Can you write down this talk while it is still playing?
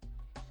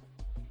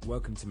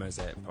Welcome to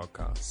Mosaic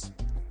Podcasts.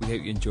 We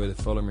hope you enjoy the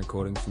following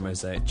recording from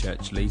Mosaic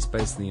Church Leeds,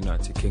 based in the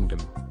United Kingdom.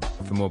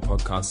 For more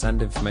podcasts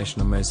and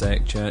information on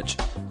Mosaic Church,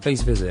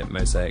 please visit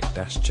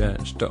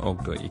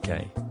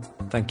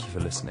mosaic-church.org.uk. Thank you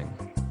for listening.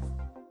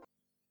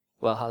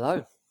 Well,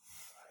 hello.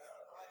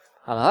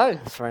 Hello,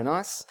 that's very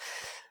nice.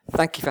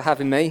 Thank you for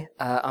having me.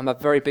 I'm a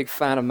very big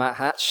fan of Matt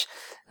Hatch,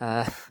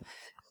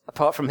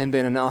 apart from him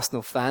being an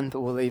Arsenal fan, but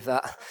we'll leave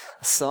that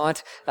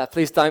aside.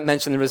 Please don't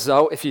mention the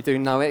result if you do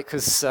know it,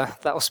 because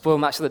that will spoil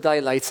match of the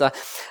day later.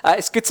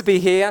 It's good to be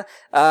here.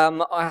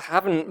 I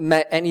haven't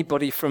met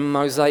anybody from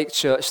Mosaic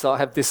Church that I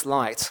have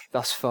disliked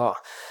thus far.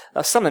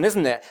 That's something,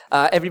 isn't it?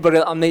 Everybody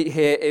that I meet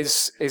here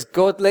is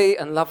godly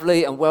and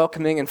lovely and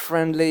welcoming and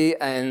friendly,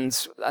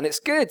 and it's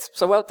good.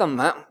 So well done,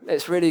 Matt.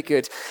 It's really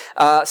good.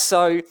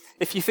 So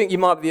if you think you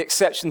might be the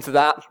exception to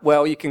that,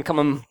 well, you can come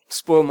and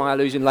spoil my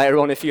illusion later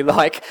on if you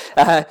like.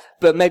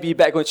 But maybe you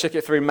better go and check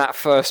it through Matt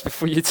first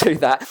before you do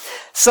that.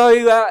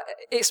 So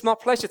it's my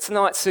pleasure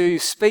tonight to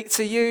speak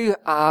to you.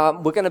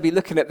 We're going to be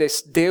looking at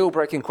this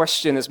deal-breaking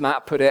question, as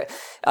Matt put it.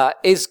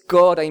 Is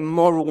God a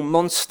moral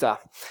monster?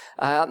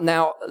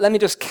 Now, let me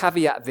just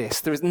caveat this.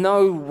 There is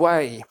no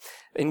way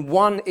in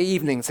one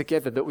evening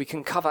together that we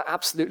can cover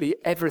absolutely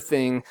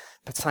everything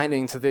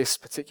pertaining to this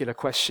particular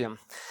question.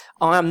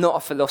 I am not a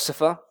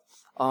philosopher.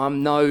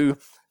 I'm no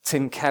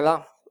Tim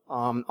Keller.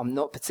 I'm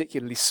not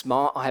particularly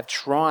smart. I have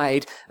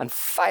tried and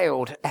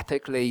failed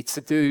epically to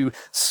do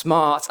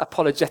smart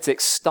apologetic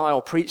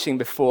style preaching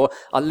before.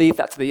 I leave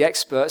that to the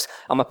experts.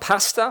 I'm a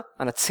pastor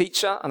and a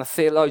teacher and a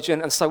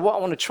theologian. And so what I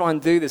want to try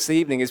and do this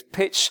evening is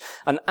pitch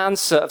an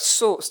answer of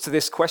sorts to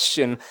this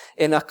question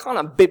in a kind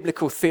of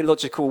biblical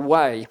theological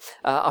way.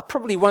 I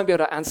probably won't be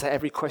able to answer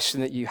every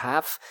question that you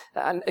have.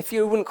 And if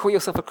you wouldn't call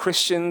yourself a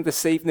Christian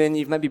this evening,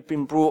 you've maybe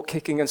been brought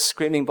kicking and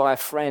screaming by a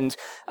friend.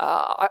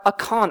 I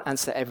can't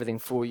answer everything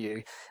for you.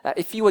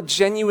 If you are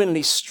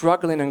genuinely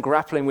struggling and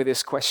grappling with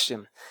this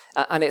question,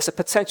 and it's a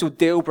potential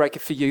deal breaker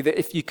for you, that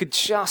if you could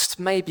just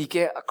maybe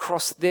get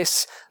across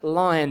this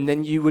line,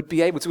 then you would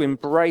be able to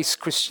embrace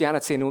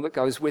Christianity and all that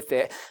goes with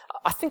it,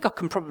 I think I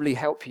can probably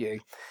help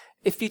you.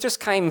 If you just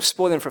came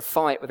spoiling for a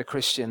fight with a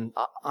Christian,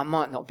 I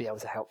might not be able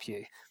to help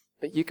you.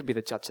 But you could be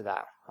the judge of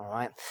that, all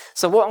right?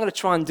 So what I'm going to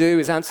try and do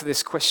is answer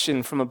this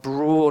question from a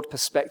broad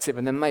perspective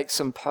and then make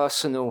some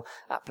personal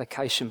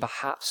application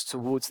perhaps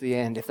towards the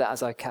end, if that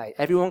is okay.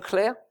 Everyone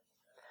clear?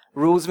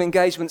 Rules of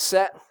engagement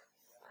set?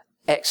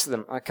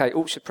 Excellent. Okay,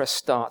 all should press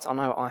start. I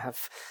know I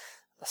have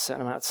a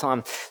certain amount of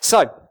time.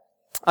 So,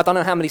 I don't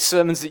know how many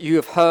sermons that you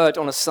have heard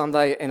on a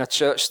Sunday in a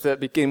church that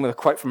begin with a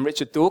quote from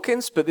Richard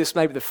Dawkins, but this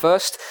may be the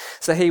first.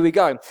 So here we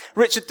go.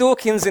 Richard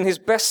Dawkins, in his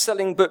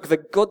best-selling book, The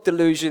God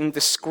Delusion,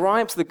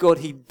 describes the God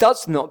he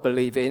does not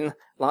believe in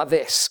like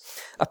this: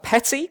 a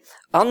petty,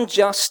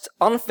 unjust,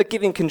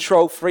 unforgiving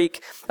control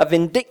freak, a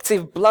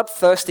vindictive,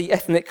 bloodthirsty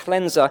ethnic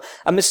cleanser,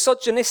 a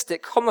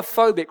misogynistic,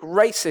 homophobic,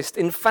 racist,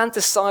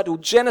 infanticidal,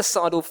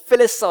 genocidal,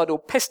 filicidal,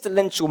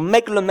 pestilential,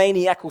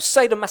 megalomaniacal,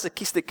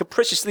 sadomasochistic,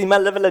 capriciously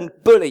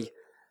malevolent bully.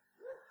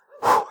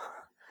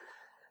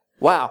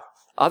 Wow,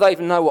 I don't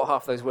even know what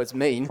half those words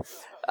mean,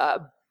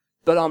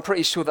 but I'm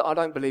pretty sure that I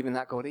don't believe in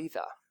that God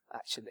either,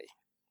 actually.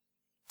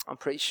 I'm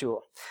pretty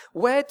sure.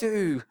 Where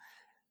do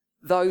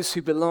those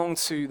who belong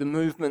to the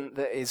movement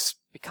that is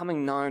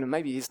becoming known, and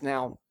maybe is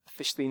now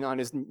officially known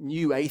as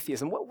New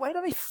Atheism, where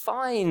do they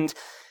find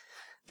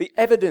the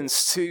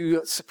evidence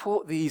to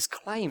support these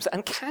claims?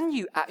 And can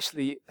you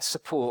actually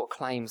support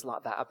claims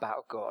like that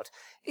about God?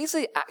 Is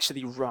it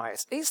actually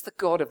right? Is the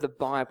God of the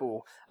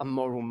Bible a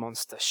moral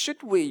monster?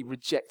 Should we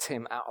reject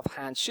him out of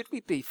hand? Should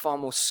we be far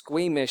more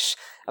squeamish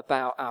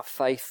about our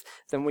faith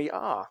than we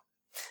are?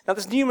 Now,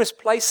 there's numerous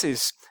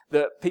places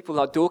that people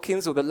like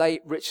Dawkins or the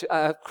late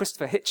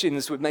Christopher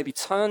Hitchens would maybe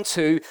turn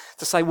to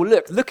say,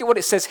 well, look at what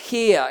it says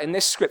here in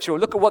this scripture, or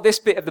look at what this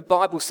bit of the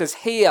Bible says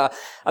here.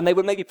 And they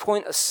would maybe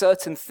point at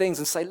certain things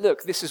and say,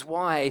 look, this is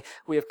why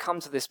we have come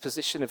to this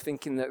position of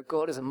thinking that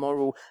God is a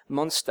moral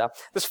monster.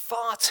 There's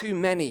far too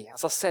many,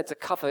 as I said, to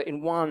cover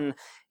in one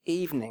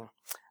evening.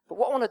 But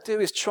what I want to do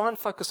is try and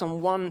focus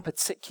on one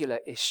particular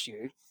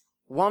issue,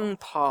 one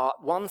part,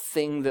 one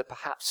thing that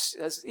perhaps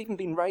has even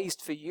been raised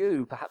for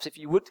you. Perhaps if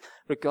you would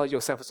regard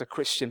yourself as a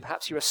Christian,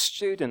 perhaps you're a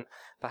student,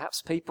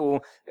 perhaps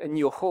people in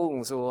your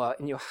halls or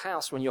in your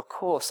house or in your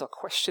course are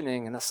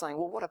questioning and are saying,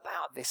 well, what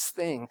about this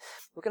thing?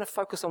 We're going to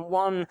focus on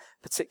one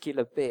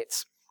particular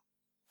bit.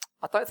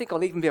 I don't think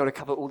I'll even be able to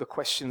cover all the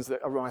questions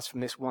that arise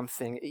from this one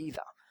thing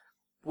either.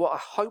 What I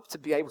hope to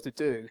be able to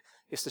do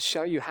is to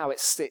show you how it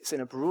sits in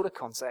a broader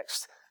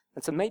context,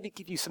 and to maybe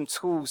give you some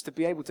tools to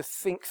be able to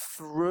think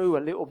through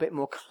a little bit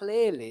more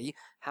clearly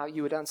how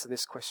you would answer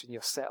this question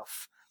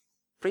yourself.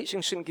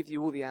 Preaching shouldn't give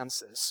you all the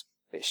answers.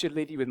 It should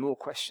leave you with more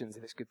questions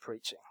if it's good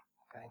preaching.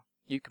 Okay?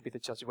 You can be the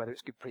judge of whether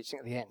it's good preaching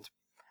at the end.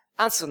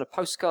 Answers on a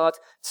postcard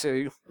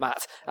to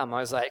Matt at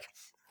Mosaic.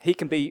 He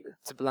can be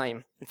to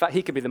blame. In fact,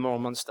 he can be the moral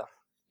monster.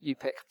 You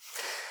pick.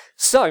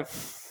 So,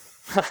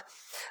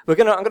 I'm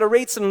going to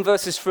read some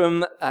verses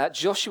from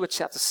Joshua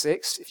chapter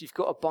 6. If you've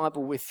got a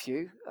Bible with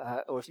you,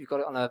 or if you've got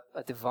it on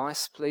a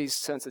device,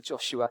 please turn to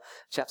Joshua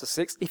chapter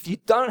 6. If you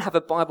don't have a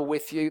Bible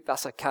with you,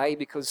 that's okay,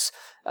 because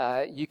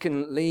you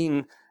can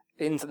lean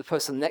into the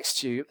person next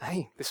to you.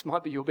 Hey, this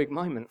might be your big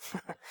moment.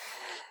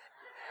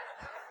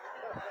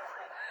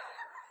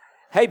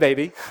 Hey,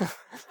 baby.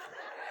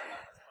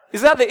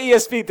 Is that the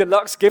ESV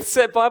Deluxe gift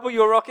set Bible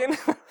you're rocking?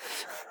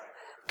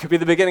 Could be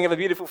the beginning of a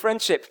beautiful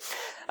friendship.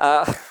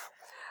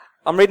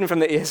 I'm reading from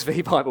the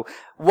ESV Bible.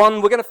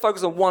 We're going to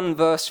focus on one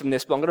verse from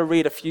this, but I'm going to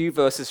read a few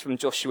verses from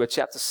Joshua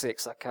chapter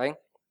 6, okay?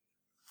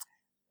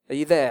 Are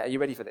you there? Are you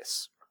ready for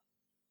this?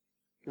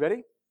 You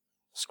ready?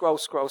 Scroll,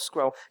 scroll,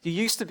 scroll. You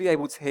used to be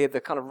able to hear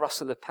the kind of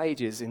rustle of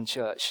pages in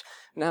church.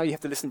 Now you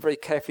have to listen very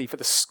carefully for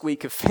the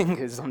squeak of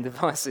fingers on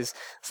devices.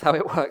 That's how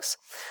it works.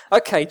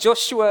 Okay,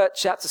 Joshua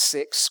chapter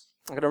 6.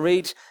 I'm going to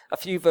read a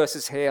few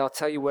verses here. I'll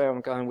tell you where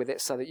I'm going with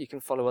it so that you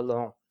can follow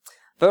along.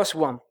 Verse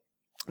 1.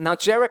 Now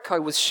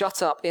Jericho was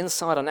shut up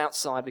inside and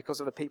outside because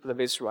of the people of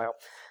Israel.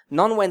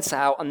 None went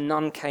out and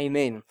none came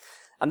in.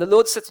 And the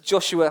Lord said to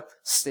Joshua,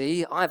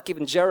 "See, I have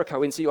given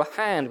Jericho into your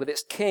hand with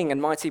its king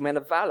and mighty men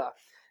of valor.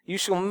 You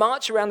shall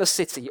march around the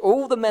city,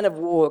 all the men of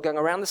war going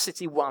around the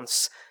city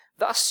once.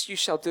 Thus you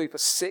shall do for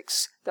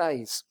 6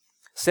 days.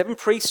 7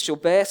 priests shall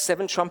bear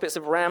 7 trumpets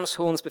of ram's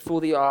horns before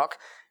the ark.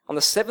 On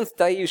the 7th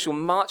day you shall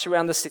march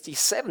around the city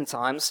 7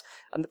 times,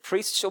 and the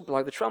priests shall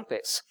blow the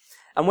trumpets.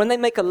 And when they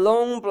make a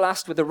long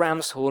blast with the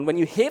ram's horn, when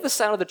you hear the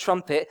sound of the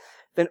trumpet,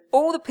 then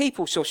all the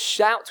people shall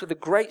shout with a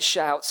great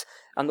shout,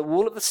 and the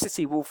wall of the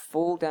city will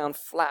fall down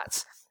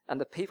flat,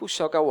 and the people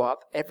shall go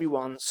up,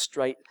 everyone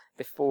straight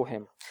before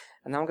him."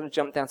 And now I'm going to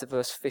jump down to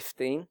verse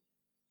 15.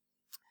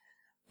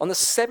 On the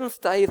 7th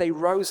day they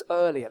rose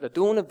early at the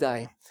dawn of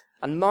day,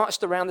 and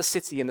marched around the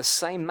city in the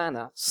same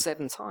manner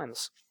 7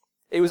 times.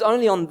 It was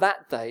only on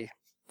that day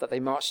that they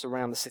marched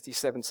around the city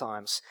 7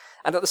 times.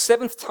 And at the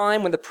 7th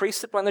time, when the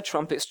priests had blown the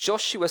trumpets,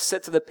 Joshua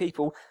said to the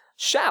people,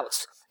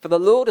 "Shout, for the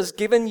Lord has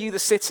given you the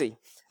city,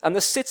 and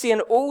the city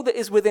and all that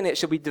is within it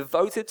shall be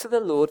devoted to the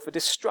Lord for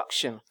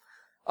destruction.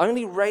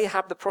 Only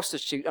Rahab the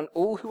prostitute and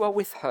all who are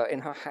with her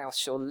in her house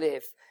shall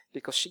live,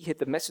 because she hid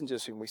the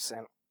messengers whom we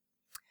sent.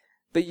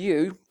 But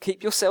you,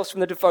 keep yourselves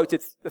from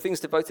the things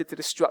devoted to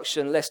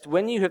destruction, lest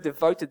when you have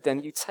devoted them,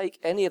 you take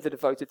any of the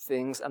devoted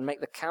things and make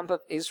the camp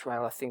of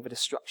Israel a thing for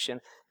destruction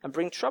and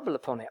bring trouble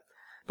upon it.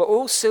 But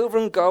all silver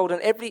and gold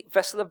and every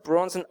vessel of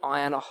bronze and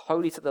iron are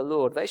holy to the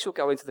Lord. They shall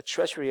go into the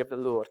treasury of the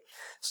Lord."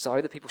 So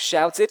the people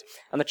shouted,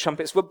 and the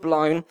trumpets were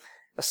blown.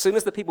 As soon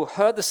as the people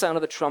heard the sound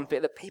of the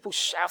trumpet, the people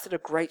shouted a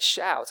great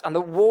shout, and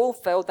the wall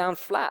fell down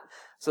flat,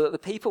 so that the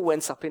people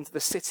went up into the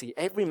city,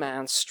 every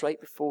man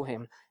straight before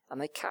him, and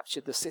they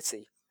captured the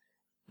city.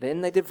 Then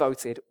they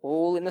devoted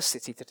all in the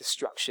city to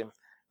destruction,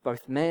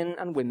 both men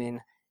and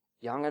women,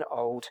 young and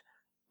old,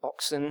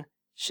 oxen,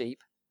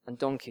 sheep, and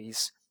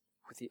donkeys,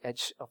 with the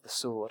edge of the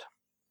sword.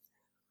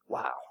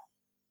 Wow.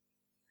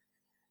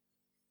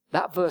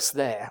 That verse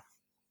there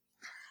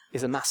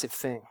is a massive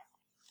thing.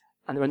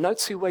 And there are no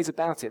two ways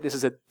about it. This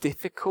is a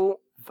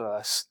difficult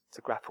verse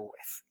to grapple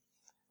with.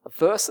 A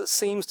verse that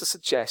seems to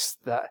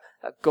suggest that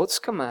at God's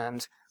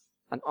command,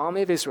 an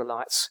army of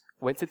Israelites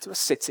went into a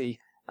city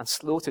and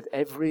slaughtered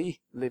every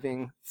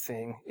living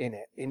thing in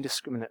it,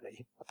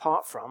 indiscriminately,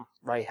 apart from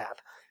Rahab,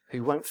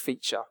 who won't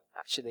feature,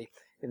 actually,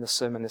 in the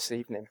sermon this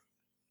evening.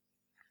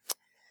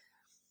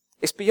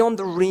 It's beyond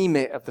the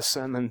remit of the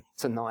sermon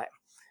tonight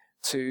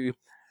to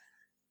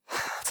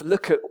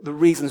look at the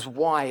reasons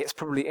why it's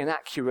probably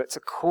inaccurate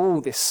to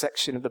call this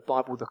section of the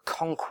Bible the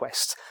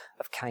conquest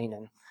of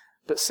Canaan.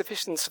 But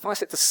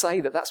suffice it to say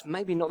that that's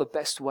maybe not the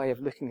best way of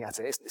looking at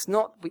it. We've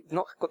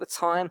not got the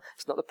time,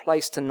 it's not the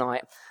place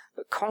tonight.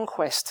 But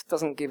conquest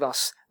doesn't give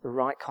us the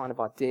right kind of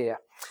idea.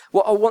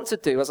 What I want to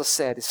do, as I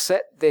said, is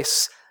set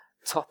this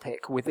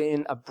topic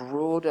within a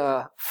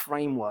broader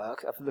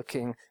framework of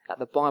looking at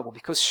the Bible.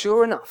 Because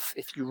sure enough,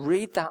 if you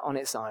read that on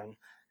its own,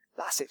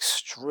 that's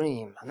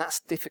extreme and that's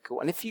difficult.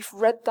 And if you've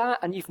read that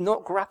and you've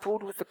not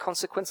grappled with the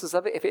consequences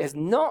of it, if it has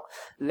not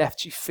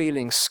left you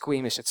feeling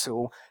squeamish at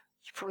all,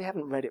 you probably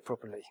haven't read it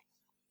properly.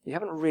 You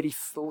haven't really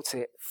thought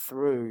it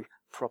through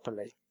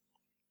properly.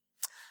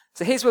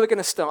 So here's where we're going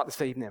to start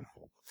this evening.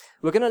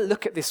 We're going to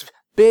look at this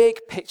big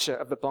picture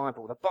of the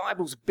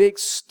Bible's big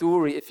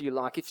story, if you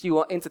like. If you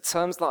are into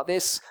terms like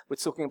this, we're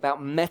talking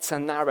about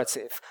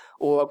meta-narrative,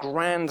 or a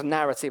grand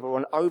narrative, or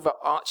an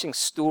overarching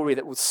story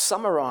that will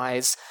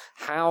summarize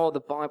how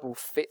the Bible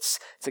fits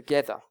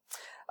together.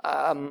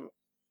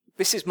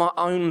 This is my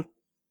own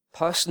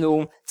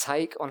personal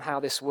take on how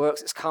this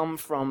works. It's come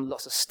from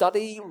lots of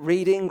study,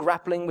 reading,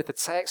 grappling with the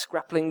text,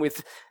 grappling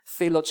with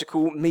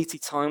theological meaty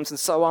times. And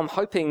so I'm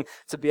hoping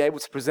to be able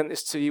to present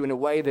this to you in a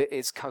way that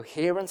is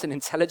coherent and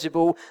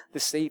intelligible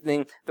this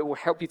evening, that will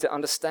help you to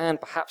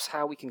understand perhaps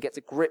how we can get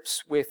to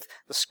grips with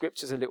the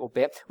scriptures a little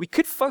bit. We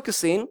could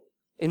focus in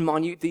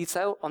minute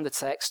detail on the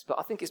text, but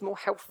I think it's more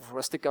helpful for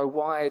us to go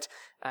wide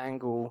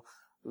angle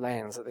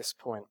lens at this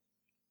point.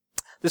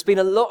 There's been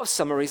a lot of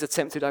summaries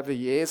attempted over the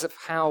years of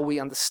how we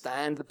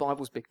understand the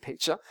Bible's big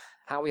picture,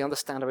 how we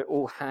understand how it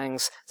all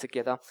hangs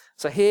together.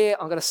 So here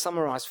I'm going to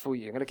summarize for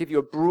you. I'm going to give you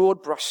a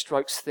broad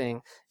brushstrokes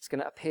thing. It's going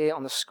to appear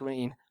on the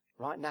screen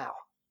right now.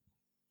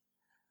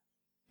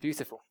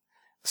 Beautiful.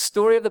 The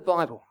story of the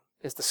Bible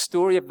is the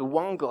story of the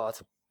one God,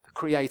 the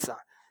Creator,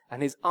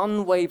 and his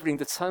unwavering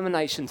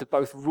determination to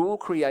both rule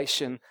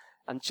creation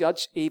and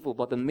judge evil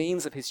by the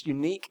means of his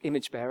unique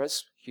image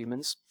bearers,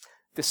 humans,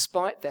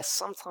 despite their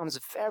sometimes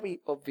very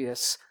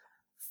obvious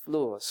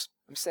flaws.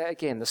 Let me say it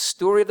again. The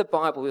story of the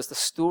Bible is the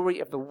story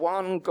of the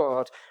one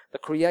God, the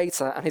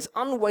Creator, and his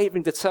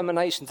unwavering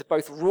determination to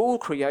both rule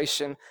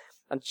creation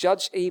and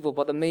judge evil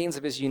by the means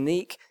of his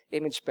unique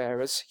image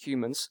bearers,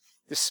 humans,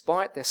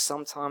 despite their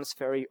sometimes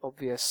very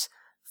obvious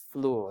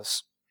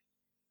flaws.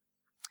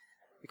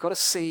 You've got to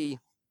see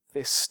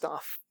this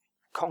stuff,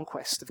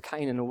 conquest of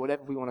Canaan, or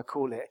whatever we want to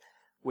call it,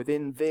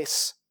 within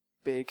this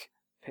big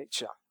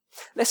picture.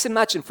 Let's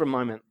imagine for a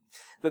moment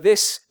that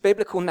this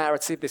biblical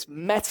narrative, this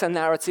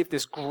meta-narrative,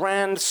 this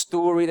grand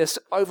story, this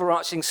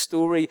overarching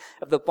story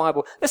of the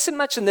Bible, let's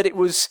imagine that it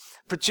was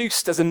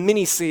produced as a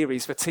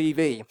mini-series for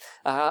TV,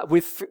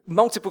 with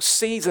multiple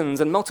seasons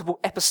and multiple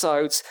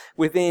episodes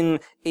within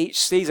each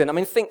season. I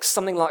mean, think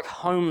something like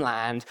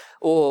Homeland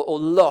or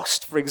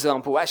Lost, for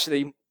example.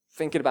 Actually,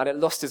 thinking about it,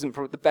 Lost isn't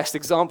probably the best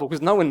example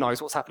because no one knows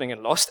what's happening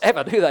in Lost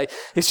ever, do they?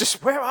 It's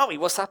just, where are we?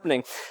 What's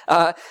happening?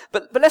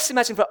 But let's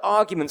imagine, for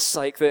argument's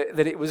sake,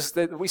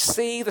 that we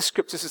see the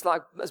scriptures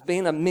as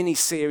being a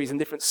mini-series in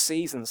different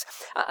seasons.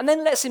 And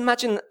then let's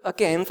imagine,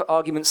 again, for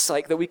argument's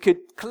sake, that we could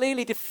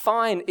clearly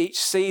define each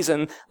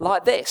season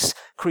like this: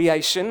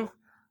 creation,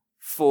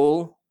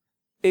 fall,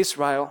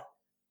 Israel,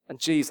 and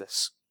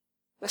Jesus.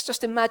 Let's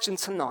just imagine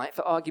tonight,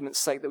 for argument's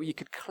sake, that you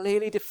could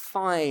clearly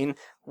define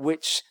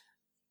which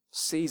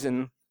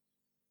season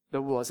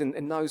there was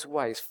in those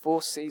ways.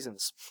 4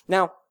 seasons.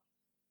 Now,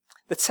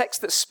 the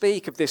texts that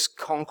speak of this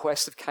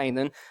conquest of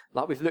Canaan,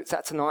 like we've looked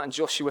at tonight in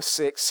Joshua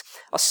 6,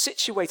 are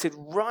situated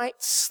right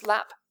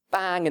slap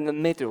bang in the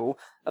middle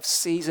of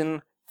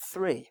season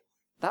 3.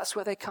 That's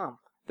where they come.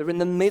 They're in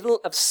the middle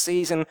of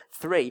season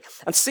 3.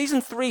 And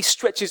season 3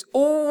 stretches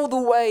all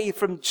the way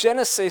from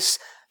Genesis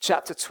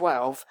chapter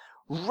 12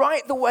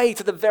 right the way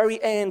to the very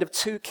end of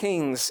 2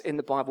 Kings in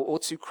the Bible, or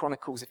 2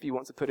 Chronicles if you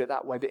want to put it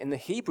that way. But in the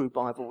Hebrew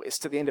Bible, it's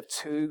to the end of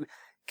 2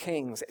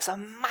 Kings. It's a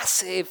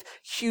massive,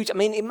 huge, I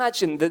mean,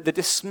 imagine the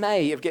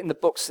dismay of getting the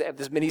box set of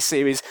this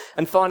mini-series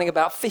and finding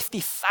about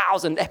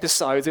 50,000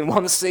 episodes in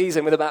one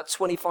season with about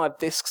 25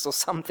 discs or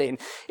something.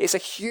 It's a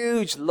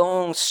huge,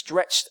 long,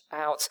 stretched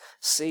out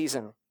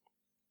season.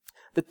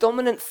 The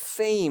dominant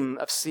theme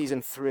of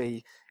season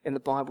 3 in the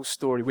Bible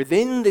story,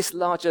 within this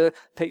larger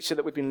picture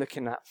that we've been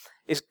looking at,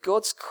 is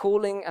God's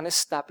calling and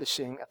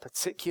establishing a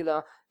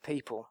particular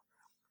people,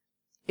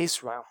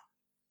 Israel,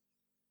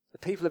 the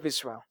people of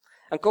Israel.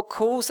 And God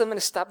calls them and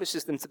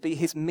establishes them to be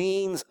his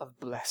means of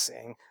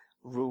blessing,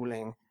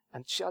 ruling,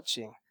 and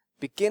judging,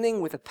 beginning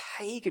with a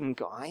pagan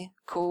guy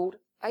called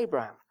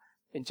Abraham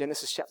in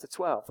Genesis chapter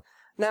 12.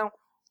 Now,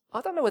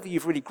 I don't know whether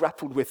you've really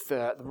grappled with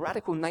the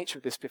radical nature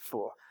of this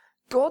before.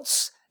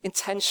 God's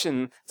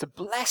intention to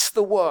bless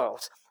the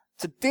world,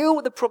 to deal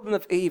with the problem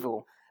of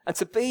evil, and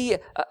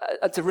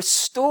to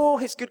restore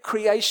his good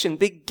creation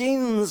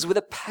begins with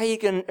a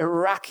pagan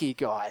Iraqi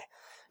guy.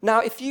 Now,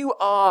 if you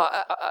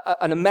are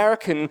an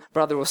American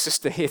brother or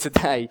sister here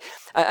today,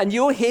 and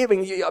you're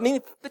hearing,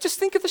 just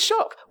think of the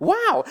shock.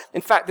 Wow!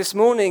 In fact, this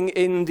morning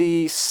in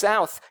the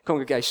South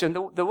congregation,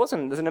 there's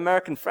an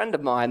American friend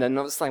of mine, and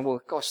I was saying,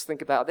 well, gosh,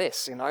 think about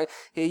this,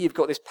 Here you've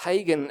got this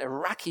pagan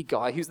Iraqi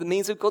guy who's the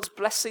means of God's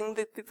blessing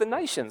the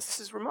nations. This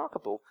is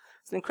remarkable.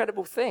 It's an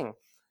incredible thing.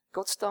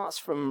 God starts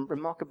from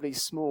remarkably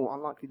small,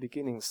 unlikely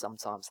beginnings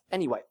sometimes.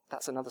 Anyway,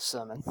 that's another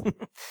sermon.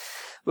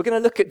 We're going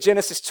to look at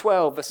Genesis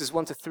 12, verses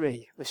 1 to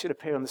 3. They should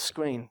appear on the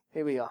screen.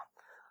 Here we are.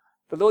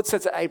 The Lord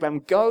said to Abraham,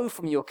 "Go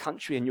from your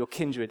country and your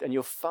kindred and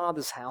your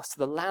father's house to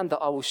the land that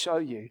I will show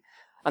you.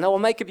 And I will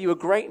make of you a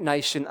great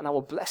nation, and I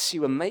will bless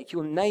you and make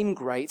your name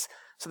great,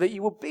 so that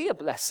you will be a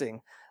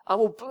blessing. I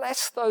will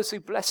bless those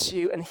who bless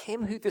you, and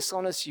him who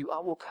dishonors you I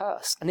will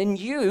curse. And in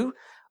you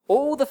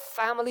all the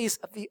families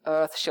of the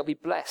earth shall be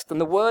blessed." And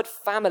the word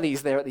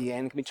families there at the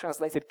end can be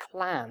translated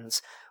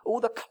clans. All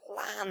the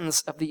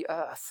clans of the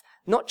earth.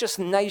 Not just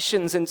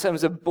nations in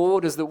terms of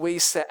borders that we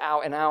set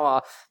out in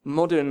our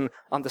modern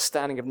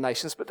understanding of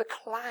nations, but the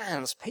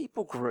clans,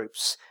 people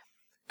groups.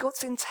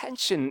 God's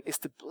intention is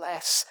to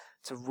bless,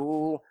 to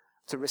rule,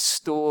 to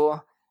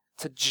restore,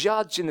 to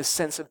judge in the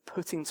sense of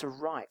putting to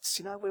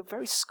rights. We're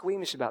very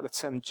squeamish about the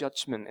term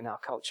judgment in our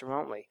culture,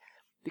 aren't we?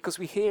 Because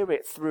we hear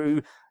it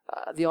through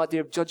the idea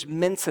of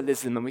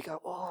judgmentalism, and we go,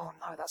 oh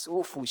no, that's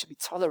awful, we should be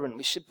tolerant,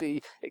 we should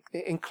be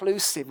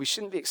inclusive, we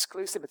shouldn't be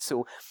exclusive at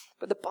all.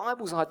 But the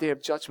Bible's idea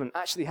of judgment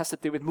actually has to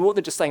do with more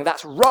than just saying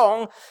that's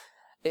wrong.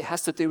 It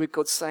has to do with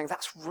God saying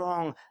that's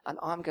wrong, and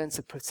I'm going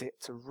to put it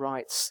to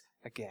rights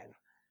again.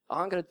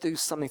 I'm going to do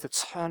something to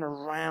turn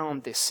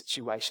around this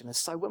situation. And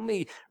so when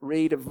we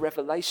read of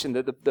Revelation,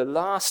 the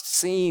last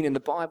scene in the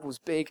Bible's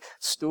big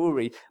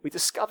story, we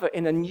discover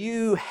in a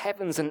new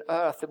heavens and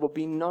earth there will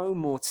be no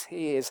more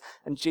tears,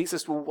 and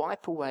Jesus will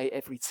wipe away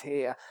every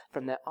tear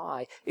from their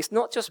eye. It's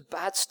not just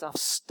bad stuff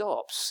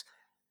stops.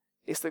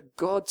 It's that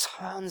God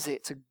turns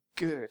it to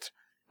good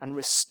and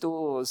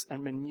restores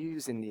and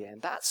renews in the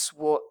end. That's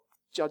what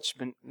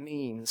judgment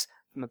means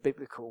from a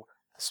biblical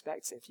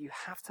perspective. You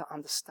have to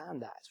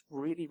understand that. It's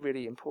really,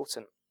 really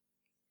important.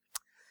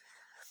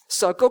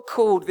 So God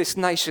called this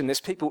nation,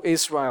 this people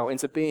Israel,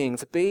 into being,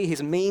 to be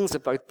his means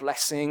of both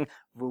blessing,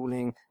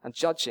 ruling, and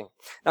judging.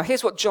 Now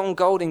here's what John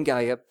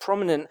Goldingay, a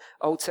prominent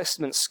Old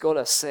Testament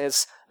scholar,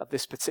 says of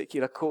this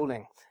particular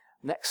calling.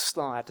 Next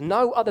slide.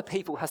 No other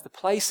people has the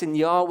place in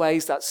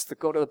Yahweh's, that's the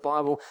God of the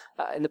Bible,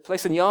 in the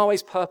place in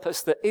Yahweh's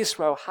purpose that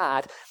Israel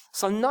had.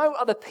 So no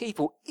other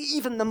people,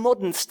 even the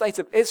modern state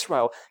of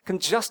Israel, can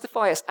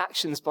justify its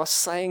actions by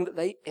saying that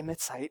they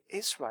imitate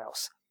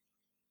Israel's.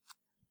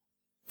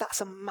 That's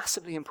a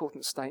massively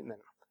important statement.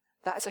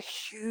 That is a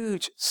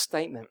huge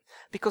statement.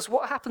 Because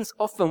what happens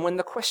often when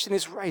the question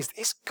is raised,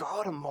 is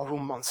God a moral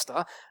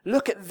monster?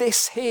 Look at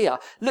this here.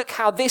 Look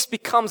how this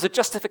becomes a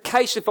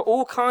justification for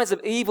all kinds of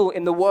evil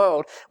in the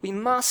world. We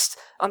must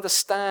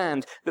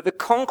understand that the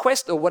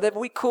conquest, or whatever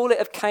we call it,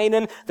 of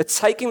Canaan, the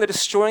taking, the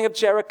destroying of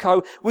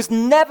Jericho, was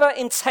never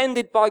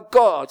intended by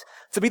God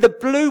to be the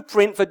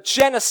blueprint for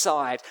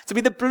genocide, to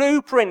be the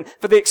blueprint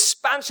for the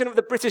expansion of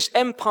the British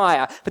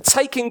Empire, for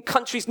taking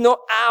countries not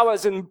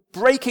ours and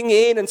breaking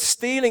in and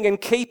stealing and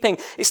keeping.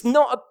 It's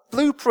not a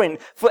blueprint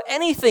for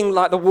anything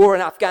like the war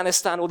in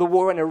Afghanistan or the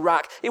war in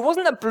Iraq. It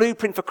wasn't a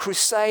blueprint for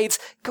crusades.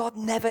 God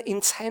never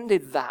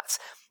intended that.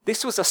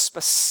 This was a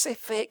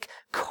specific,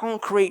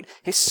 concrete,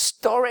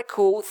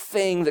 historical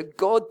thing that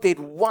God did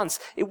once.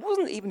 It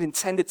wasn't even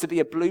intended to be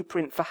a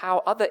blueprint for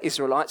how other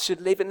Israelites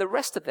should live in the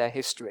rest of their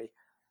history.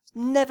 It's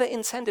never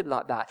intended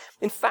like that.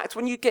 In fact,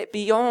 when you get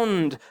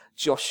beyond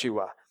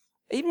Joshua,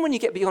 even when you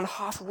get beyond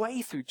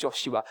halfway through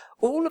Joshua,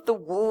 all of the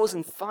wars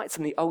and fights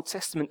in the Old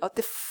Testament are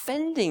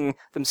defending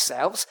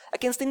themselves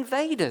against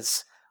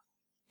invaders.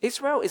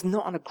 Israel is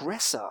not an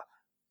aggressor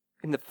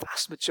in the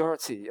vast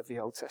majority of the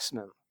Old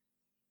Testament.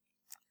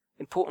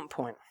 Important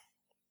point.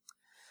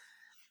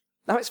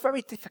 Now, it's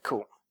very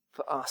difficult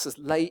for us as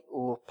late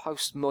or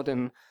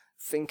postmodern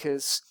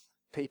thinkers,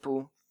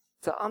 people,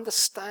 to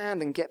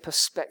understand and get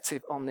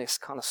perspective on this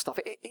kind of stuff.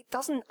 It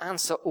doesn't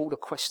answer all the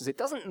questions. It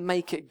doesn't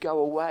make it go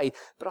away.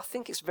 But I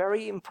think it's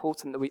very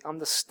important that we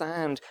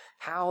understand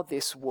how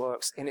this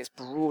works in its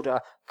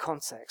broader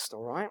context,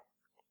 all right?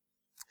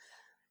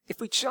 If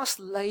we just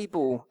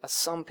label, as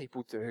some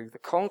people do, the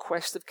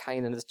conquest of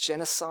Canaan as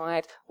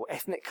genocide or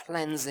ethnic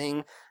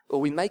cleansing, or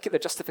we make it the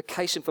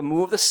justification for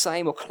more of the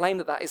same or claim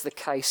that that is the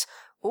case,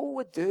 all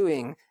we're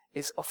doing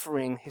is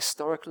offering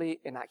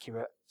historically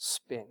inaccurate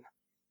spin.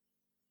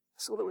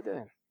 That's all that we're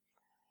doing.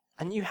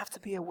 And you have to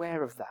be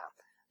aware of that,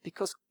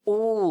 because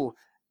all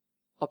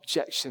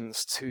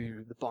objections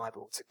to the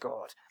Bible, to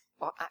God,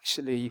 are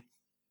actually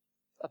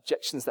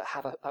objections that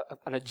have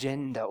an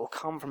agenda or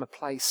come from a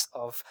place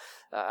of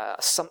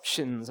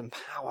assumptions and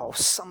power, or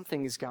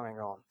something is going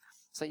on.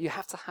 So you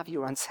have to have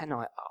your antennae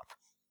up.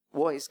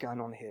 What is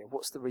going on here?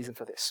 What's the reason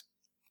for this?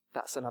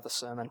 That's another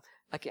sermon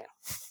again.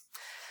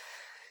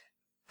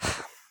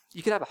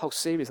 You could have a whole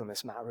series on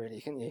this matter,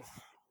 really, couldn't you?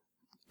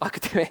 I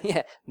could do it,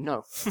 yeah.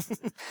 No.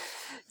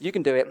 You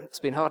can do it. It's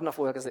been hard enough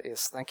work as it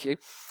is. Thank you.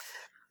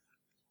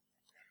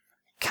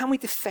 Can we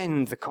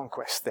defend the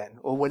conquest then,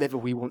 or whatever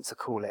we want to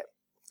call it?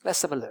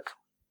 Let's have a look.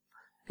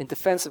 In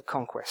defense of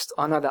conquest.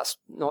 I know that's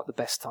not the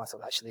best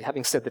title, actually,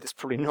 having said that it's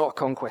probably not a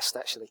conquest,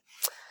 actually.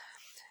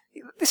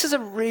 This is a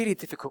really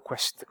difficult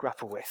question to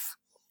grapple with.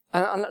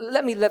 And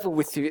let me level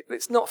with you,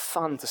 it's not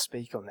fun to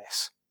speak on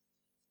this.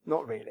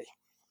 Not really.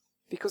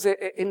 Because it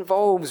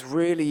involves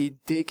really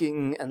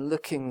digging and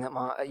looking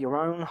at your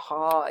own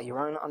heart, at your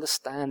own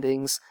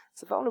understandings.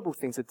 It's a vulnerable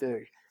thing to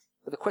do.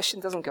 But the question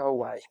doesn't go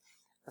away.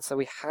 And so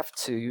we have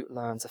to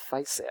learn to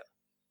face it.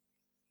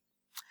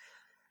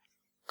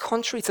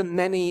 Contrary to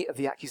many of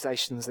the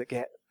accusations that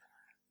get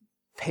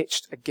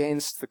pitched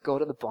against the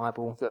God of the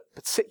Bible, that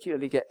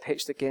particularly get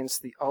pitched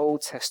against the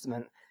Old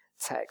Testament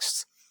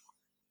texts,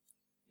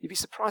 you'd be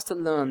surprised to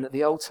learn that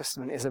the Old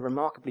Testament is a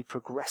remarkably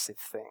progressive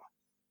thing.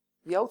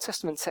 The Old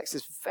Testament text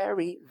is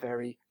very,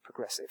 very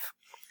progressive.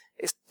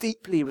 It's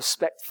deeply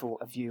respectful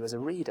of you as a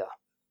reader.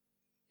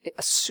 It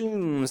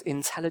assumes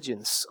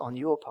intelligence on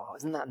your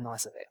part. Isn't that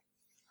nice of it?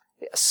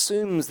 It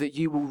assumes that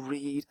you will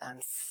read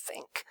and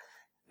think,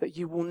 that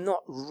you will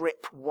not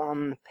rip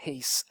one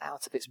piece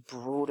out of its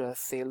broader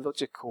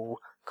theological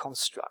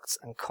constructs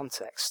and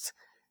context.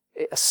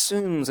 It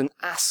assumes and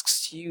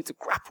asks you to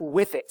grapple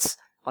with it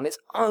on its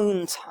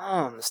own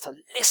terms, to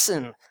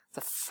listen,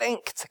 to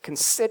think, to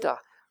consider.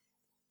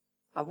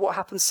 And what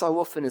happens so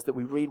often is that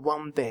we read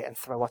one bit and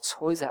throw our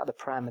toys out of the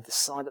pram and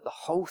decide that the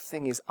whole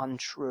thing is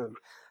untrue.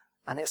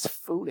 And it's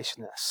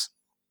foolishness.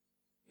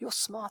 You're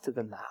smarter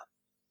than that.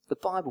 The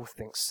Bible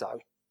thinks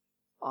so.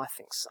 I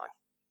think so.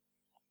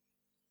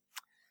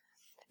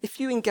 If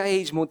you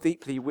engage more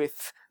deeply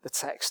with the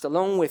text,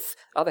 along with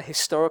other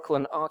historical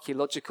and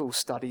archaeological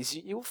studies,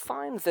 you'll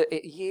find that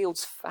it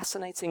yields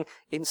fascinating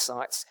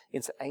insights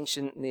into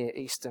ancient Near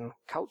Eastern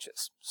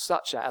cultures,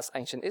 such as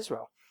ancient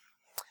Israel.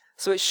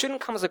 So it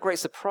shouldn't come as a great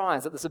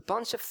surprise that there's a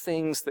bunch of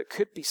things that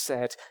could be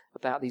said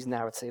about these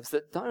narratives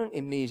that don't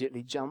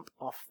immediately jump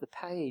off the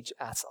page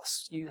at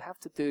us. You have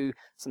to do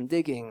some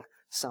digging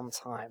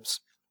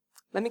sometimes.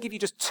 Let me give you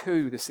just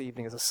two this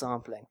evening as a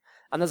sampling.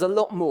 And there's a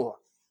lot more,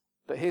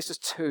 but here's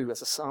just two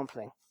as a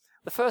sampling.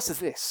 The first is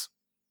this.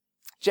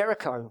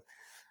 Jericho,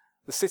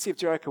 the city of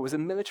Jericho, was a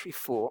military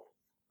fort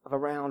of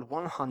around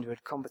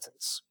 100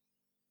 combatants.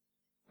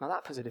 Now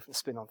that puts a different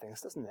spin on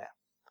things, doesn't it?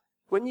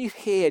 When you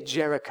hear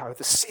Jericho,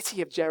 the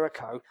city of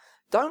Jericho,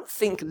 don't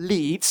think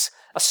Leeds,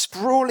 a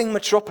sprawling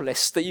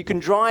metropolis that you can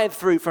drive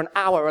through for an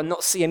hour and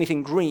not see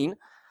anything green.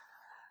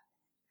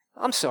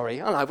 I'm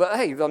sorry, I know, but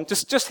hey, I'm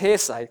just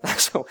hearsay,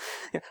 that's all.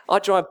 I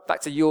drive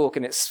back to York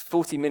and it's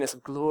 40 minutes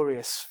of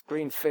glorious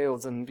green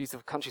fields and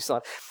beautiful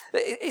countryside.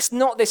 It's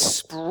not this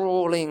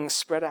sprawling,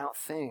 spread out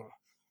thing.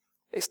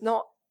 It's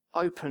not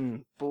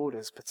open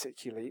borders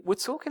particularly. We're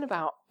talking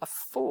about a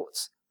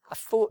fort, a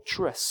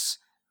fortress,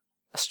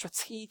 a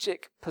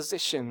strategic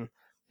position.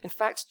 In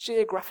fact,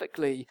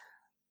 geographically,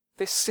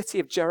 this city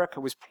of Jericho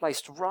was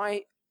placed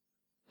right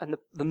in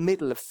the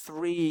middle of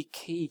three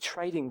key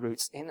trading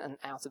routes in and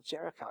out of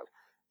Jericho.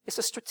 It's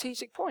a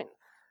strategic point.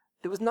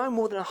 There was no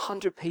more than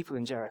 100 people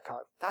in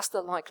Jericho. That's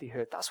the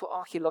likelihood. That's what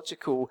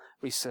archaeological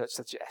research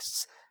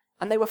suggests.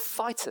 And they were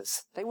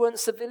fighters. They weren't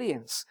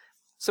civilians.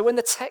 So when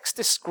the text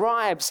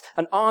describes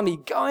an army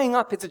going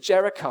up into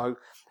Jericho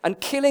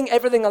and killing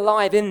everything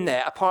alive in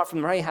there, apart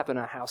from Rahab and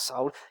her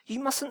household, you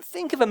mustn't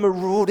think of a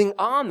marauding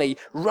army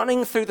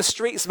running through the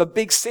streets of a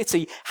big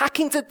city,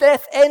 hacking to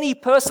death any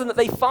person that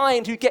they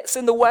find who gets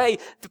in the way,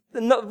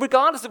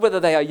 regardless of whether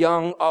they are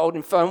young, old,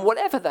 infirm,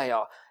 whatever they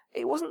are.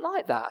 It wasn't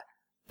like that.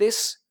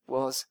 This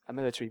was a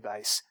military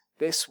base.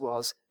 This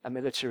was a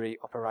military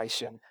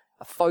operation,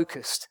 a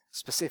focused,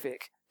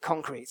 specific,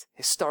 concrete,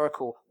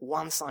 historical,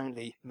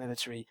 once-only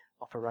military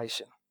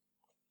operation.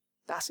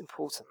 That's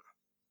important.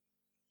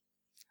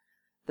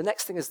 The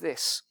next thing is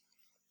this.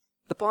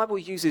 The Bible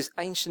uses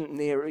ancient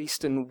Near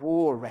Eastern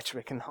war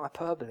rhetoric and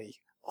hyperbole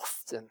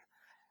often.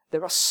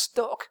 There are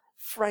stock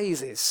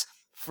phrases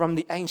from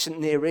the ancient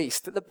Near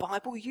East that the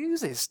Bible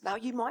uses. Now,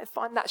 you might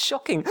find that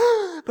shocking,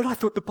 but I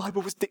thought the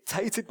Bible was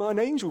dictated by an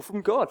angel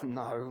from God.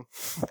 No,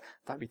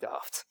 don't be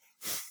daft.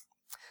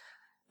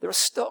 There are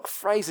stock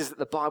phrases that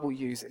the Bible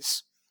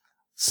uses,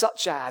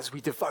 such as,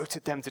 we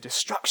devoted them to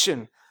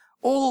destruction,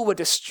 all were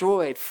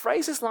destroyed.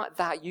 Phrases like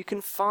that, you can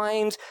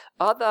find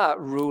other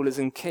rulers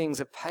and kings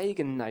of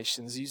pagan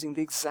nations using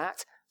the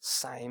exact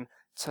same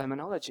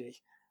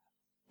terminology,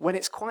 when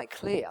it's quite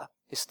clear,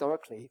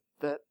 historically,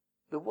 that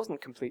there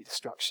wasn't complete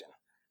destruction.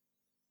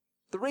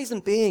 The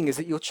reason being is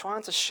that you're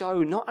trying to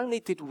show not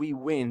only did we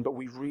win, but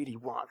we really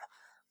won.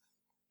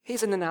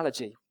 Here's an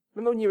analogy.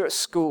 Remember when you were at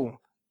school?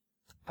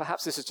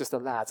 Perhaps this is just the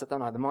lads, I don't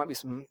know, there might be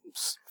some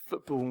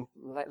football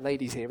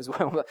ladies here as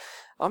well. But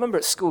I remember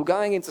at school,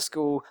 going into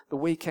school the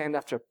weekend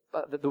after,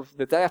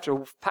 the day after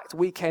a packed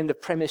weekend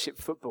of Premiership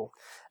football,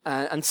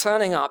 and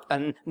turning up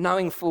and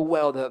knowing full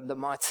well that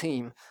my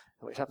team,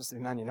 which happens to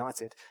be Man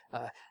United,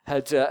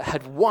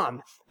 had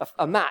won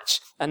a match,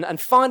 and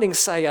finding,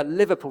 say, a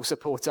Liverpool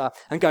supporter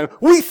and going,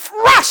 "We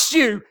thrashed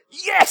you!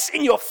 Yes,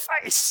 in your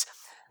face!"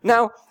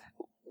 Now,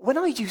 when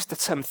I use the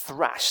term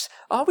thrashed,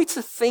 are we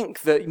to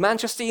think that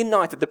Manchester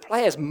United, the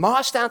players,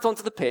 marched out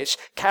onto the pitch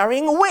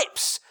carrying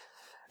whips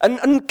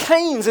and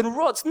canes and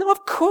rods? No,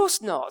 of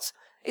course not.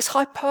 It's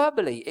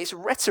hyperbole. It's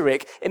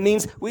rhetoric. It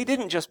means we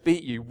didn't just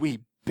beat you,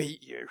 we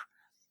beat you.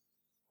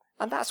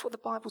 And that's what the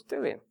Bible's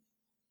doing.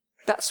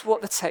 That's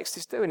what the text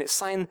is doing. It's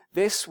saying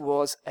this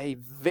was a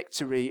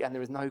victory and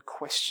there is no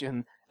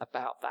question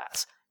about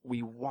that.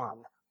 We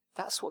won.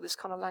 That's what this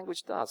kind of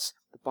language does.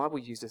 The Bible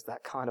uses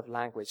that kind of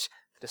language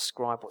to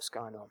describe what's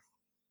going on.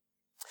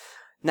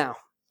 Now,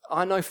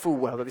 I know full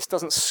well that this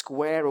doesn't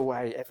square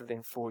away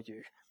everything for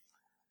you.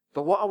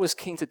 But what I was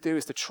keen to do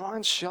is to try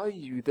and show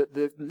you that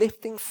the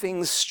lifting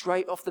things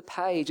straight off the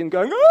page and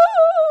going,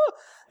 "Ah!"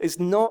 is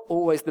not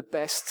always the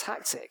best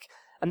tactic.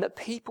 And that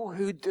people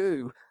who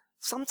do,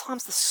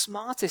 sometimes the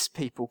smartest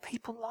people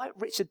like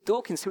Richard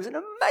Dawkins, who is an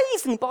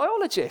amazing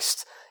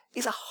biologist,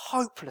 is a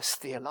hopeless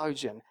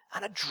theologian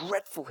and a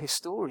dreadful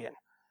historian.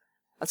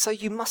 And so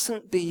you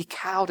mustn't be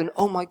cowed and,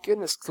 "Oh my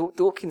goodness,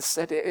 Dawkins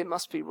said it, it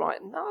must be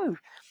right." No,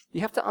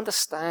 you have to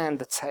understand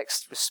the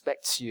text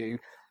respects you.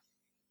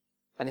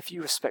 And if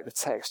you respect the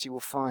text, you will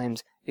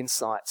find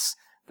insights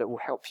that will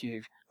help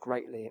you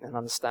greatly in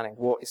understanding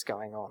what is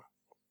going on.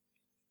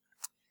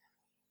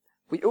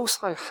 We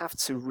also have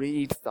to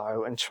read,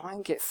 though, and try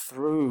and get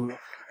through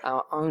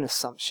our own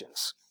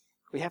assumptions.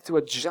 We have to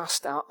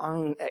adjust our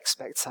own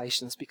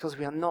expectations because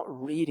we are not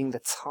reading the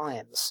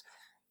times.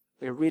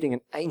 We are reading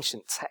an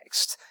ancient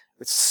text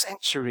with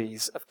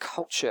centuries of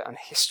culture and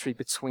history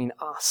between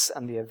us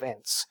and the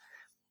events.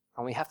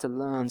 And we have to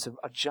learn to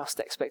adjust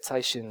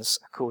expectations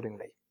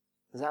accordingly.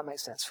 Does that make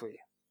sense for you?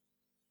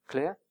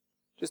 Clear?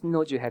 Just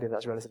nod your head if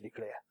that's relatively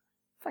clear.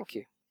 Thank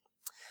you.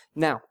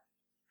 Now,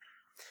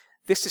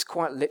 this is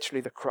quite literally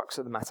the crux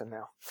of the matter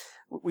now.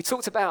 We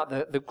talked about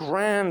the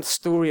grand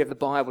story of the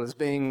Bible as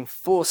being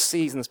 4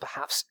 seasons,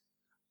 perhaps.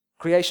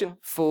 Creation,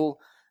 fall,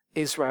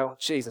 Israel,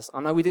 Jesus. I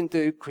know we didn't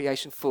do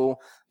creation,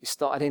 fall. We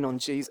started in on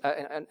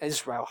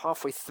Israel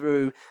halfway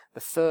through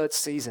the 3rd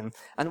season.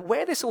 And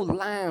where this all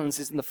lands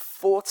is in the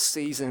 4th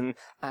season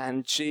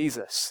and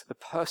Jesus, the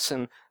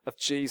person of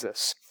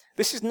Jesus.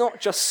 This is not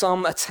just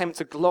some attempt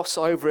to gloss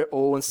over it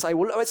all and say,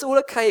 well, it's all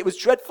okay, it was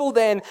dreadful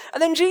then,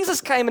 and then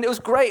Jesus came and it was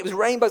great, it was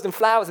rainbows and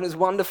flowers and it was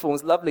wonderful, it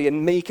was lovely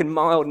and meek and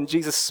mild, and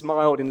Jesus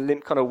smiled in a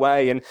limp kind of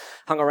way and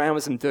hung around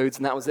with some dudes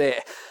and that was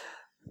it.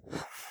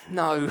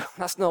 No,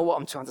 that's not what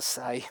I'm trying to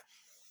say.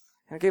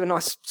 I'll give a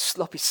nice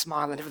sloppy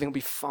smile and everything will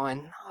be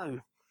fine. No.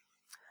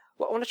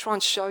 What I want to try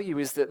and show you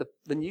is that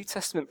the New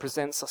Testament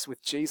presents us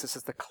with Jesus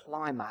as the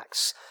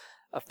climax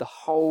of the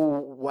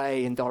whole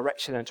way and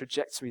direction and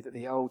trajectory that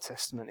the Old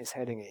Testament is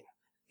heading in.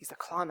 He's the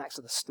climax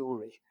of the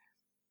story.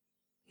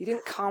 He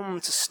didn't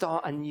come to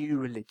start a new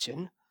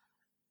religion.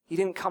 He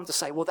didn't come to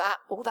say, well,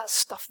 all that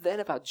stuff then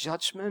about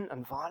judgment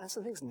and violence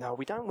and things. No,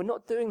 we're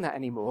not doing that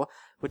anymore.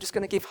 We're just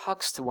going to give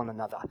hugs to one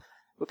another.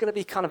 We're going to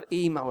be kind of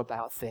emo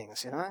about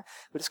things, you know.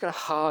 We're just going to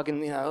hug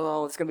and,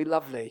 oh, it's going to be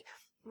lovely.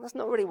 And that's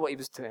not really what he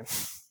was doing.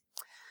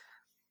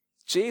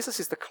 Jesus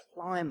is the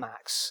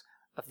climax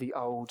of the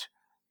old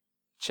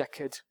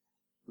checkered,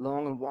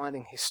 long and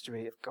winding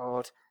history of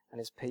God and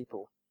his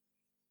people.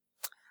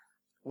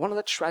 One of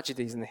the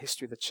tragedies in the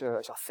history of the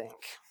church, I think,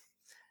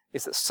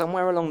 is that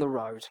somewhere along the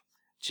road,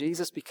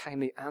 Jesus became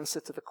the answer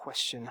to the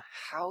question,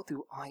 how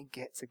do I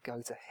get to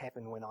go to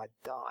heaven when I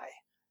die?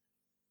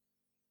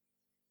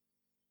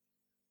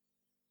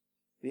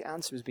 The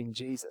answer has been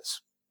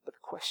Jesus, but the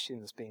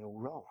question has been all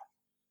wrong.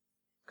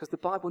 Because the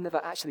Bible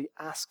never actually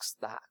asks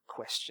that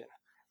question.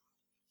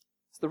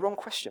 It's the wrong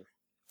question.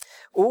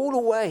 All the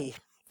way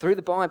through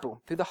the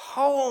Bible, through the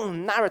whole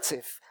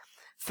narrative,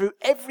 through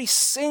every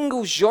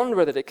single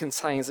genre that it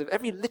contains, of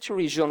every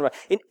literary genre,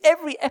 in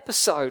every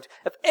episode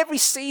of every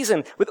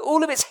season, with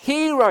all of its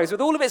heroes,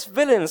 with all of its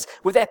villains,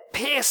 with their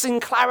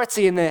piercing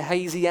clarity and their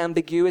hazy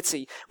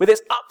ambiguity, with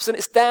its ups and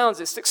its downs,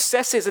 its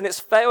successes and its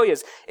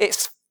failures,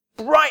 its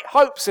bright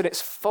hopes and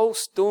its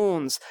false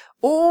dawns,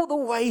 all the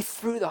way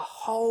through the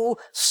whole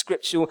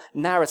scriptural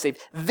narrative.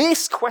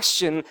 This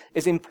question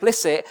is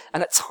implicit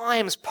and at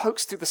times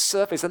pokes through the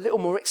surface a little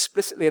more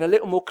explicitly and a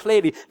little more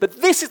clearly.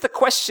 But this is the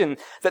question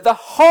that the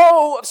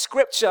whole of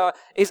Scripture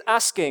is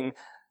asking.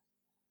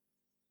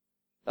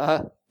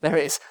 There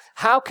it is.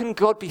 How can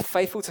God be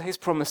faithful to his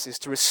promises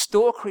to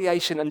restore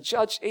creation and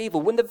judge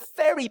evil when the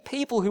very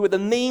people who are the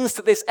means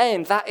to this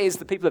end, that is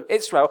the people of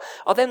Israel,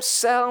 are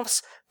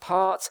themselves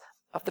part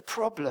of the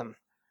problem?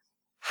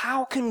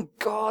 How can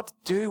God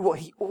do what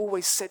he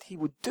always said he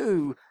would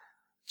do,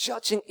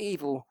 judging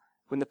evil,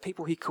 when the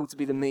people he called to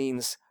be the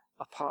means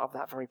are part of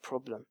that very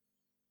problem?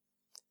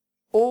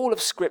 All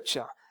of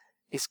Scripture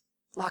is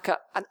like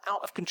an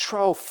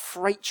out-of-control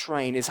freight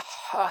train is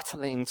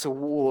hurtling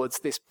towards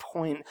this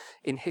point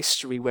in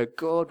history where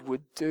God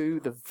would do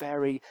the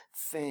very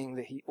thing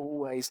that he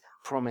always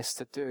promised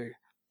to do.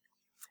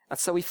 And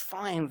so we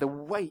find the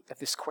weight of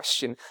this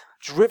question,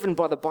 driven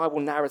by the Bible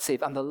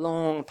narrative and the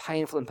long,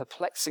 painful and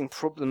perplexing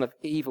problem of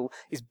evil,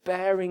 is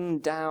bearing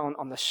down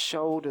on the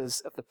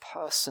shoulders of the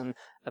person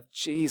of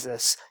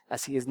Jesus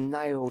as he is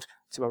nailed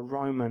to a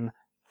Roman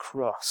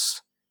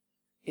cross.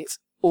 It's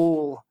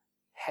all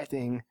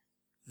heading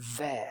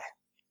there.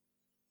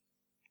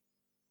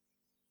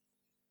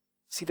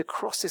 See, the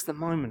cross is the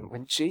moment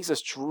when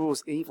Jesus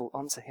draws evil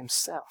onto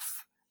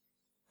himself.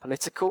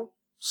 Political,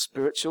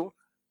 spiritual,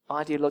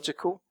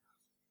 ideological,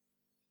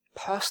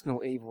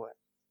 personal evil,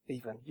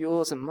 even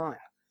yours and mine.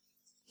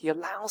 He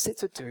allows it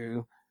to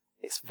do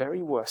its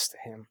very worst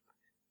to him,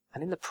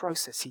 and in the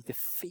process he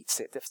defeats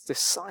it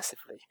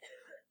decisively.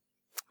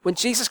 When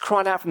Jesus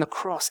cried out from the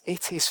cross,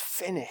 "It is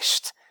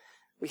finished,"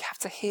 we have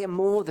to hear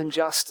more than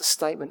just a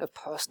statement of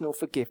personal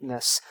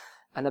forgiveness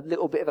and a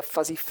little bit of a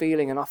fuzzy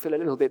feeling, and I feel a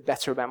little bit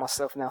better about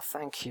myself now,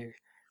 thank you.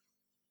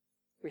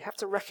 We have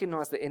to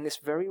recognize that in this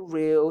very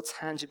real,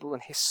 tangible,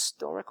 and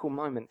historical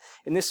moment,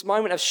 in this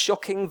moment of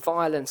shocking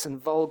violence and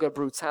vulgar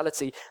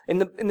brutality, in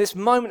this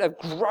moment of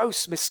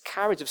gross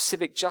miscarriage of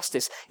civic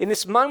justice, in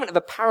this moment of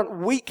apparent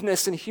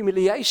weakness and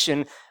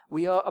humiliation,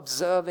 we are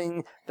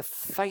observing the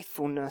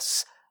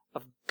faithfulness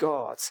of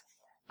God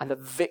and the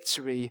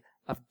victory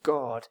of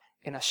God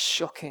in a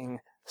shocking,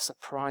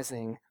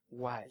 surprising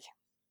way.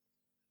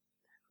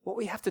 What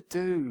we have to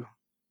do,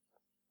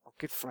 my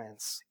good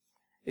friends,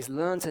 is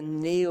learn to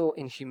kneel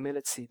in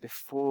humility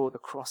before the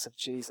cross of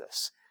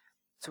Jesus,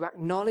 to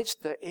acknowledge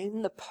that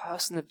in the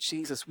person of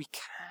Jesus we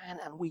can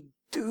and we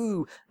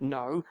do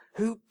know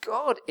who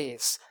God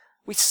is.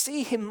 We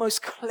see him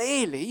most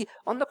clearly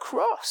on the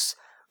cross.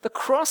 The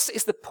cross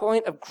is the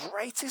point of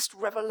greatest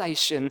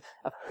revelation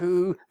of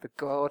who the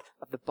God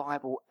of the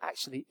Bible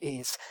actually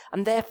is.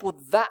 And therefore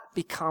that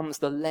becomes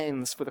the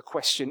lens for the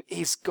question,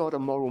 is God a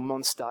moral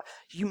monster?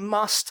 You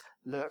must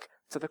look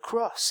to the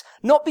cross.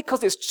 Not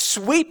because it's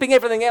sweeping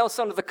everything else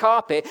under the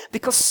carpet,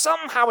 because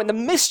somehow in the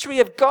mystery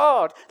of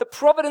God, the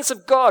providence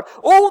of God,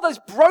 all those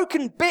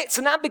broken bits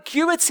and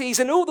ambiguities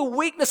and all the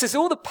weaknesses,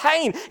 all the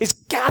pain is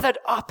gathered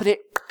up and it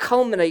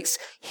culminates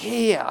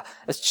here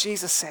as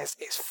Jesus says,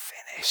 it's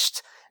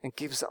finished, and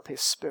gives up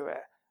his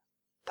spirit.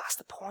 That's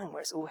the point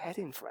where it's all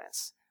heading,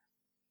 friends.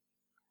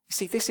 You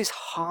see, this is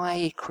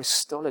high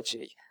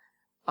Christology,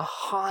 a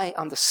high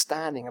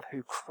understanding of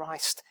who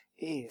Christ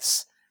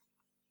is.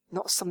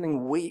 Not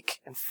something weak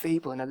and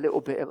feeble and a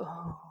little bit of,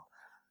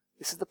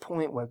 This is the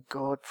point where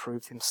God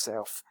proved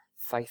himself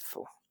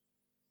faithful.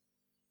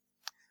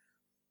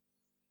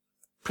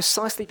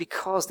 Precisely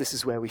because this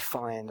is where we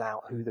find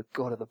out who the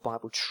God of the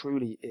Bible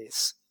truly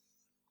is,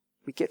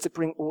 we get to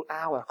bring all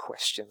our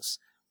questions,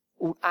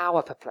 all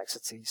our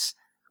perplexities,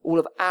 all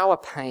of our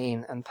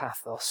pain and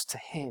pathos to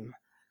him,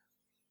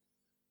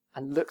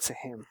 and look to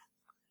him,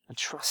 and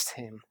trust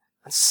him,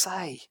 and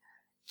say,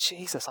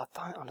 Jesus, I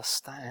don't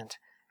understand.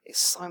 It's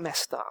so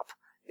messed up.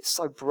 It's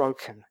so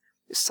broken.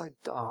 It's so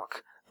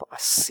dark. But I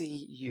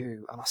see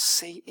you, and I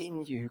see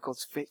in you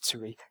God's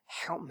victory.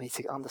 Help me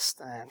to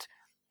understand.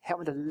 Help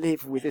me to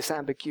live with this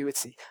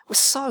ambiguity. We're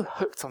so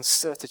hooked on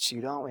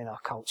certitude, aren't we, in our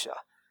culture?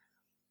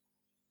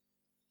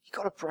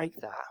 You've got to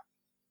break that.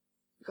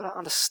 You've got to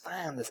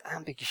understand there's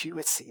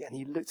ambiguity, and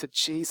you look to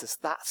Jesus.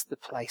 That's the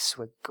place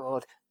where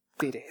God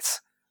did it.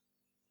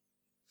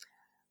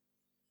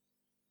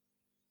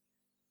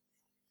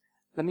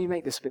 Let me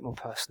make this a bit more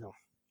personal,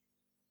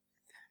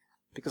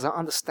 because I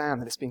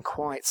understand that it's been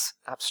quite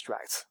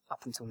abstract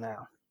up until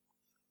now.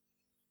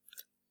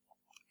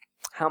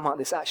 How might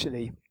this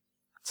actually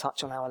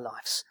touch on our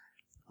lives?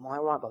 Am I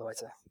all right, by the way,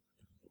 too?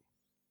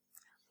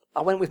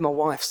 I went with my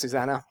wife,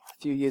 Susanna,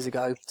 a few years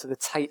ago to the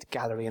Tate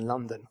Gallery in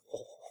London.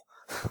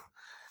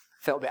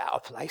 Felt a bit out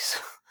of place.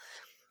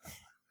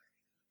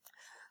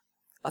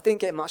 I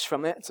didn't get much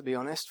from it, to be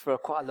honest, for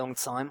quite a long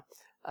time,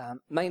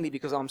 mainly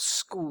because I'm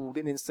schooled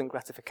in instant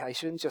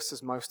gratification, just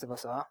as most of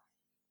us are.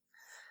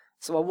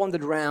 So I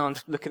wandered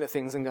around looking at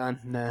things and going,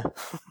 nah.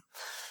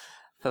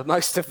 For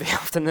most of the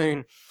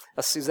afternoon,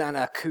 as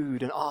Susanna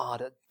cooed and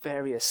ahed at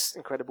various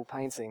incredible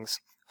paintings,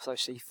 so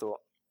she thought.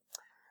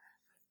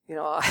 You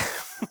know,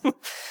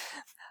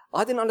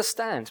 I didn't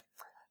understand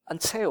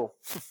until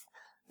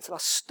I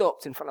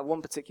stopped in front of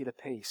one particular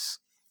piece.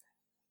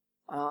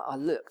 I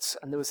looked,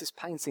 and there was this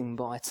painting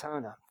by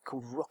Turner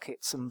called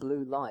Rockets and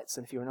Blue Lights,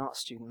 and if you're an art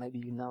student, maybe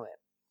you know it.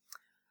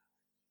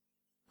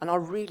 And I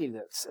really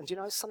looked,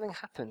 and something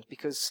happened,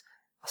 because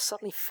I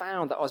suddenly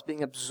found that I was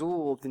being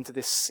absorbed into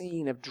this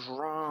scene of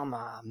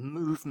drama,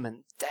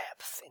 movement,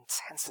 depth,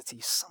 intensity.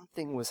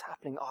 Something was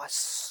happening. I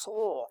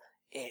saw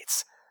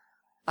it.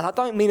 And I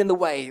don't mean in the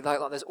way, like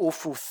those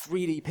awful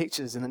 3D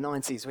pictures in the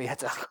 90s where you had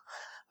to,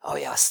 oh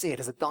yeah, I see it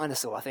as a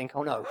dinosaur, I think.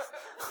 Oh no.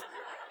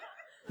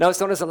 No, it's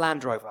not as a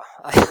Land Rover.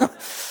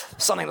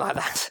 Something like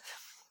that.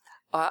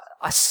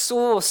 I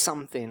saw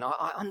something.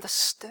 I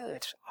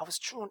understood. I was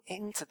drawn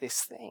into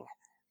this thing.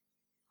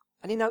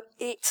 And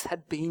it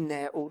had been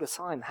there all the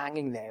time,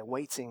 hanging there,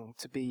 waiting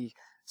to be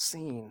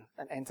seen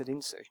and entered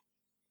into.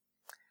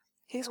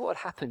 Here's what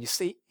had happened. You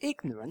see,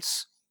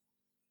 ignorance,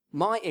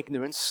 my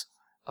ignorance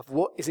of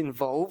what is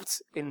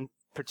involved in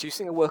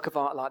producing a work of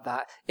art like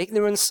that,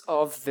 ignorance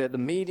of the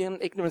medium,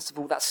 ignorance of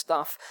all that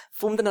stuff,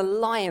 formed an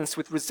alliance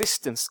with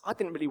resistance. I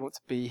didn't really want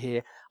to be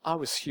here. I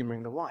was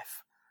humouring the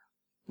wife.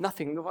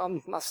 Nothing,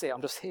 that's it,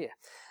 I'm just here.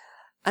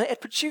 And it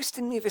had produced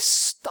in me this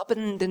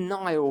stubborn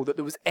denial that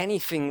there was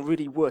anything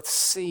really worth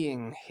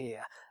seeing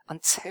here,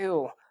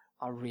 until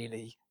I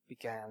really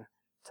began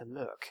to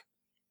look.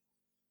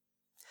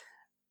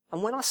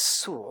 And when I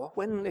saw,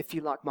 if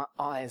you like, my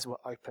eyes were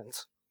opened,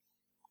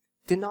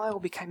 denial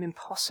became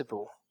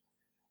impossible,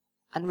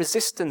 and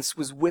resistance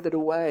was withered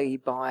away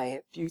by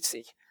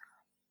beauty,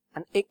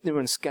 and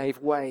ignorance gave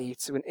way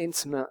to an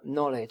intimate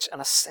knowledge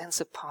and a sense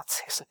of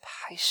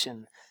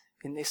participation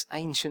in this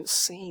ancient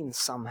scene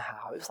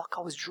somehow. It was like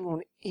I was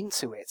drawn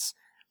into it.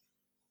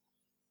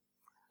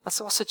 And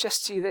so I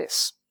suggest to you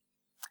this.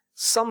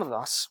 Some of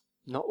us,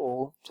 not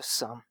all, just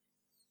some,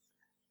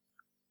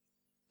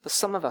 but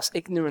some of us,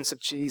 ignorance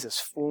of Jesus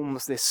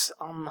forms this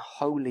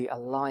unholy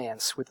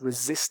alliance with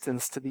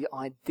resistance to the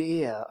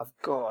idea of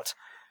God,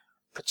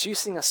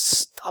 producing a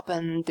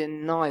stubborn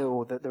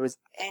denial that there is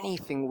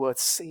anything worth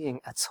seeing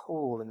at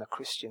all in the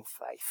Christian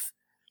faith.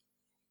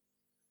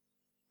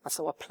 And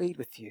so I plead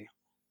with you,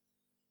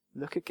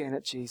 look again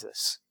at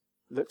Jesus.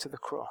 Look to the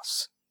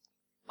cross.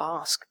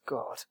 Ask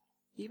God,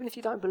 even if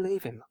you don't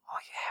believe him,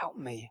 help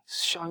me,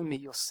 show me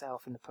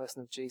yourself in the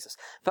person of Jesus.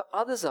 For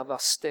others of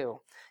us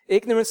still,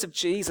 ignorance of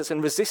Jesus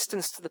and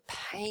resistance to the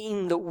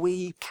pain that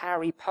we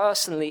carry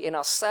personally in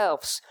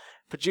ourselves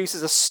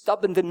produces a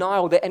stubborn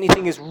denial that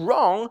anything is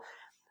wrong,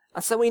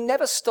 and so we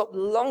never stop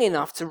long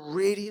enough to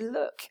really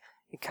look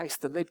in case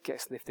the lid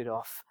gets lifted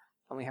off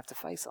and we have to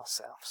face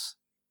ourselves.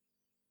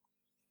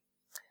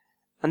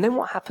 And then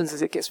what happens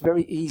is it gets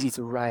very easy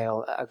to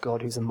rail at a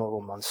God who's a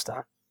moral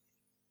monster.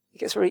 It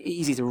gets very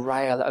easy to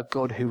rail at a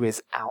God who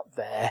is out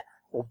there,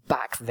 or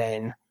back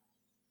then,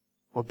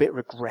 or a bit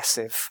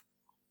regressive.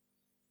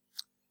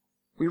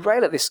 We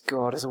rail at this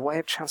God as a way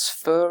of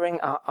transferring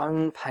our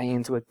own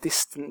pain to a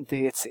distant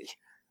deity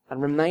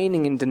and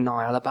remaining in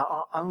denial about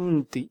our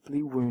own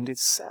deeply wounded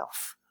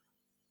self.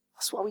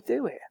 That's what we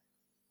do here.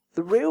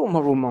 The real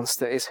moral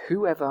monster is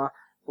whoever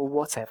or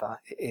whatever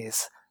it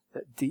is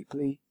that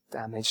deeply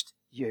damaged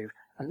you.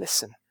 And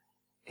listen,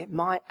 it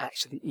might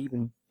actually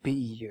even be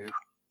you.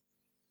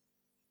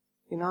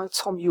 You know,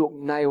 Tom York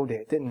nailed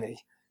it, didn't he?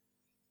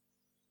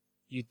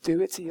 You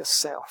do it to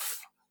yourself,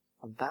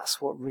 and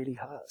that's what really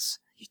hurts.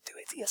 You do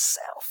it to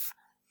yourself.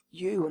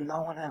 You and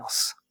no one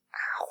else.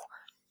 Ow.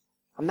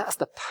 And that's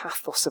the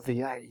pathos of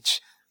the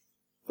age.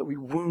 That we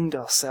wound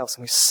ourselves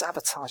and we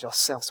sabotage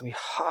ourselves and we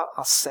hurt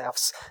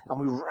ourselves and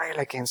we rail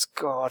against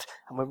God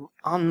and we're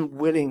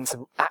unwilling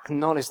to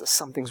acknowledge that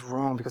something's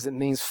wrong because it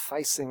means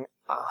facing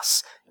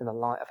us in the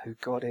light of who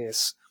God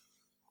is.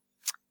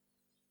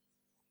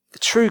 The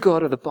true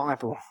God of the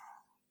Bible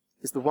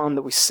is the one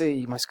that we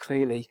see most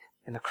clearly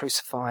in the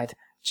crucified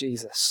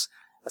Jesus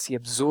as he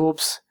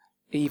absorbs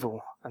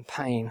evil and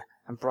pain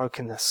and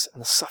brokenness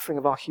and the suffering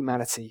of our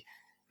humanity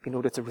in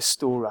order to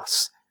restore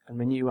us and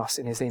renew us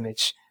in his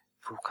image.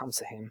 If we'll come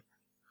to him,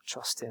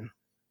 trust him,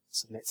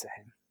 submit to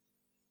him.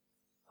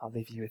 I'll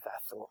leave you with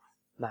that thought.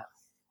 Matt.